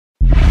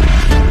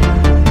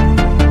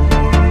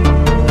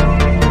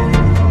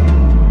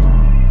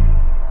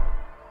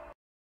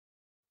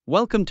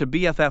Welcome to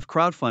BFF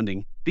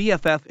Crowdfunding.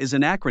 BFF is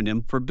an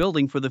acronym for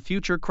Building for the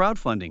Future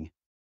Crowdfunding.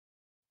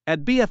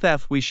 At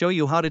BFF, we show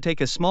you how to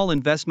take a small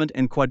investment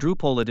and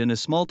quadruple it in a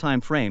small time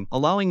frame,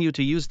 allowing you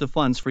to use the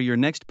funds for your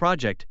next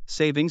project,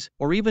 savings,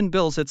 or even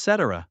bills,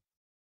 etc.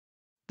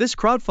 This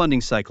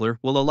crowdfunding cycler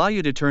will allow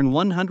you to turn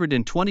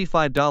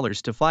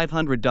 $125 to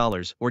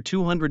 $500 or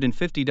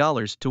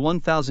 $250 to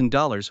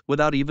 $1,000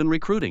 without even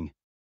recruiting.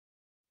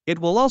 It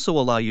will also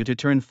allow you to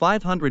turn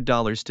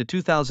 $500 to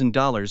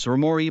 $2,000 or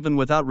more even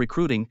without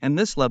recruiting, and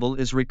this level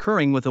is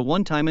recurring with a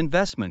one-time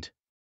investment.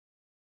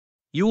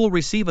 You will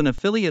receive an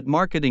affiliate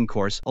marketing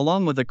course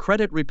along with a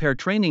credit repair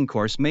training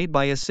course made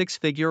by a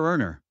six-figure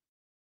earner.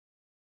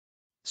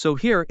 So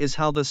here is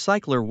how the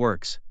cycler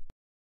works.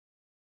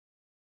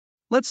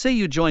 Let's say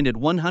you joined at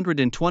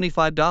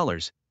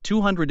 $125,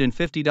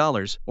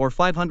 $250, or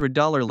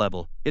 $500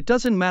 level. It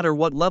doesn't matter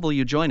what level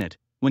you join at.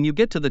 When you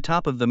get to the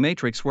top of the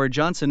matrix where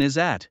Johnson is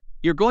at,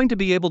 you're going to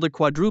be able to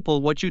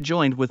quadruple what you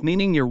joined with,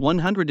 meaning your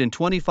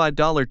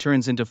 $125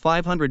 turns into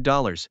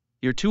 $500,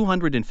 your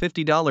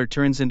 $250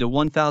 turns into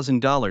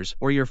 $1,000,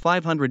 or your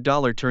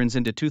 $500 turns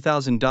into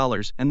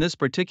 $2,000, and this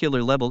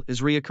particular level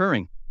is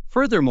reoccurring.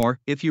 Furthermore,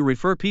 if you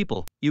refer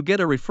people, you get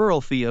a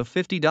referral fee of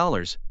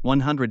 $50,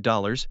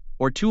 $100,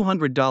 or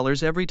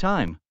 $200 every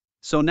time.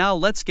 So now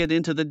let's get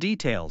into the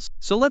details.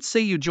 So let's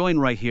say you join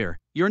right here.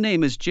 Your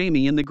name is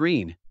Jamie in the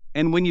green.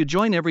 And when you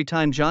join every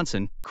time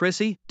Johnson,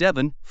 Chrissy,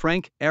 Devin,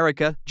 Frank,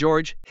 Erica,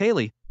 George,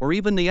 Haley, or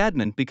even the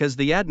admin, because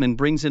the admin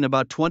brings in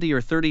about 20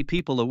 or 30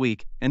 people a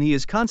week, and he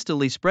is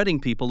constantly spreading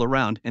people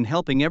around and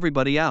helping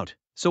everybody out.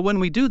 So when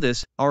we do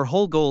this, our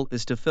whole goal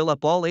is to fill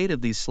up all 8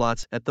 of these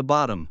slots at the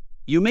bottom.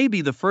 You may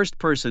be the first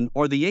person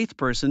or the 8th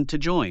person to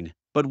join,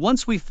 but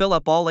once we fill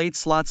up all 8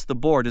 slots, the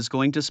board is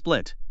going to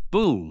split.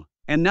 Boom!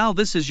 And now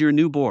this is your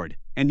new board,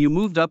 and you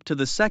moved up to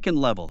the second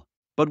level.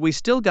 But we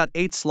still got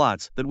 8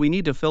 slots that we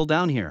need to fill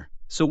down here,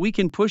 so we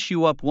can push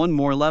you up one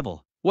more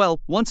level. Well,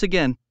 once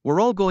again,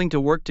 we're all going to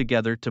work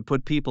together to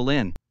put people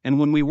in, and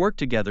when we work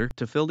together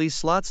to fill these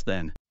slots,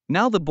 then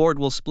now the board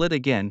will split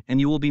again and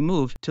you will be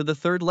moved to the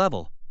 3rd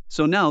level.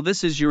 So now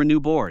this is your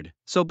new board.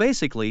 So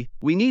basically,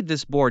 we need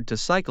this board to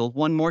cycle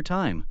one more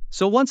time.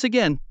 So once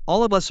again,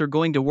 all of us are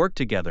going to work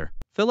together,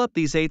 fill up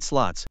these 8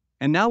 slots,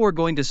 and now we're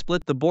going to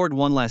split the board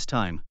one last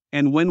time.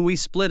 And when we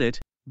split it,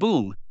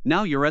 boom,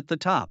 now you're at the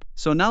top.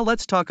 So now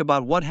let's talk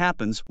about what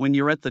happens when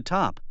you're at the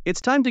top.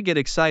 It's time to get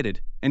excited,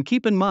 and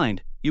keep in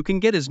mind, you can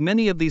get as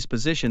many of these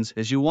positions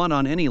as you want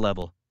on any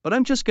level, but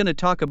I'm just going to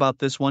talk about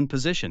this one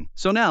position.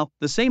 So now,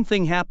 the same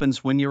thing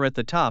happens when you're at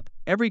the top,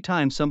 every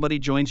time somebody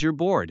joins your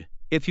board.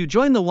 If you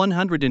join the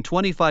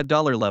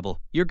 $125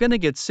 level, you're going to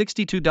get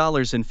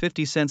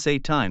 $62.50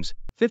 8 times,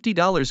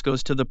 $50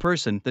 goes to the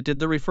person that did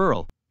the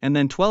referral, and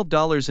then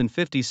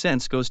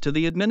 $12.50 goes to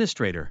the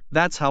administrator.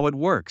 That's how it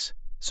works.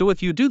 So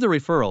if you do the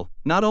referral,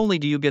 not only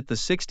do you get the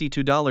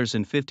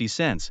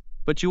 $62.50,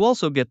 but you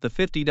also get the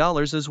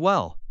 $50 as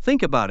well.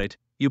 Think about it,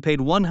 you paid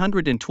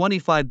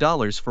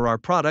 $125 for our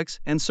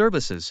products and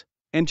services.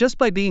 And just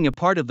by being a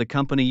part of the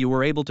company you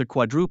were able to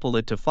quadruple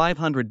it to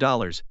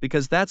 $500,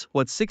 because that's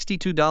what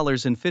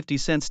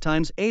 $62.50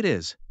 times 8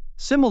 is.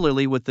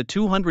 Similarly with the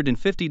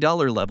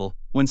 $250 level,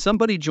 when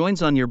somebody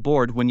joins on your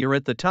board when you're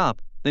at the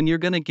top, then you're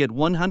gonna get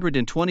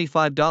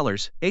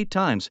 $125 8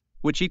 times,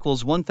 which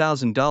equals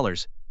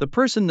 $1,000. The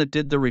person that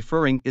did the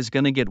referring is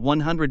gonna get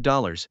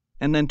 $100,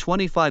 and then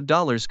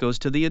 $25 goes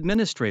to the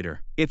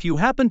administrator. If you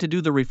happen to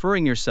do the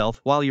referring yourself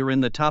while you're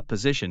in the top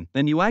position,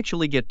 then you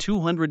actually get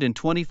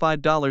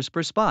 $225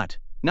 per spot.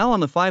 Now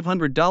on the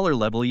 $500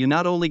 level, you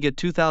not only get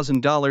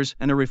 $2,000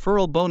 and a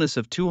referral bonus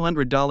of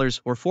 $200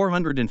 or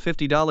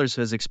 $450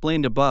 as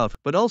explained above,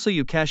 but also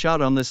you cash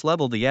out on this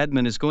level. The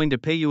admin is going to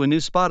pay you a new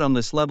spot on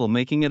this level,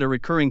 making it a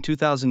recurring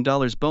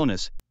 $2,000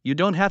 bonus. You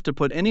don't have to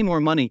put any more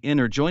money in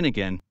or join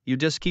again, you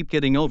just keep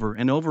getting over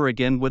and over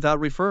again without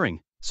referring.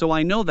 So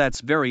I know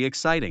that's very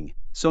exciting.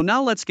 So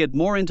now let's get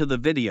more into the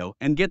video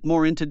and get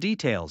more into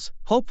details.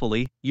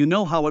 Hopefully, you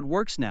know how it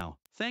works now.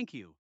 Thank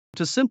you.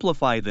 To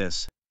simplify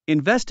this,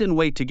 invest and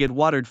wait to get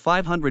watered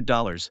 $500,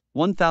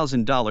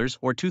 $1,000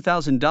 or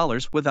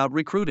 $2,000 without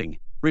recruiting.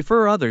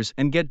 Refer others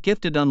and get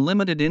gifted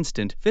unlimited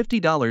instant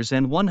 $50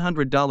 and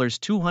 $100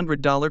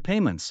 $200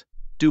 payments.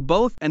 Do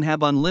both and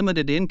have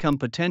unlimited income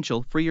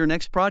potential for your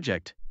next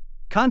project.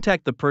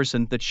 Contact the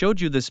person that showed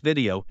you this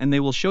video and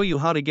they will show you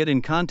how to get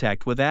in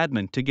contact with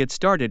admin to get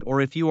started, or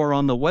if you are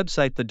on the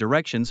website, the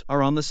directions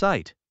are on the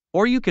site.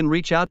 Or you can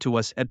reach out to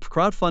us at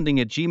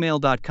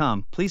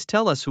crowdfunding@gmail.com. Please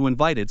tell us who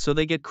invited so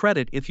they get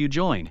credit if you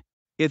join.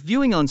 If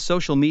viewing on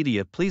social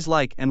media, please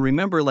like, and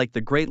remember, like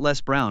the great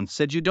Les Brown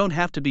said, you don't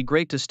have to be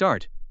great to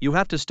start, you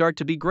have to start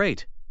to be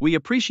great. We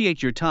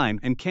appreciate your time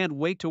and can't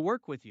wait to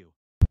work with you.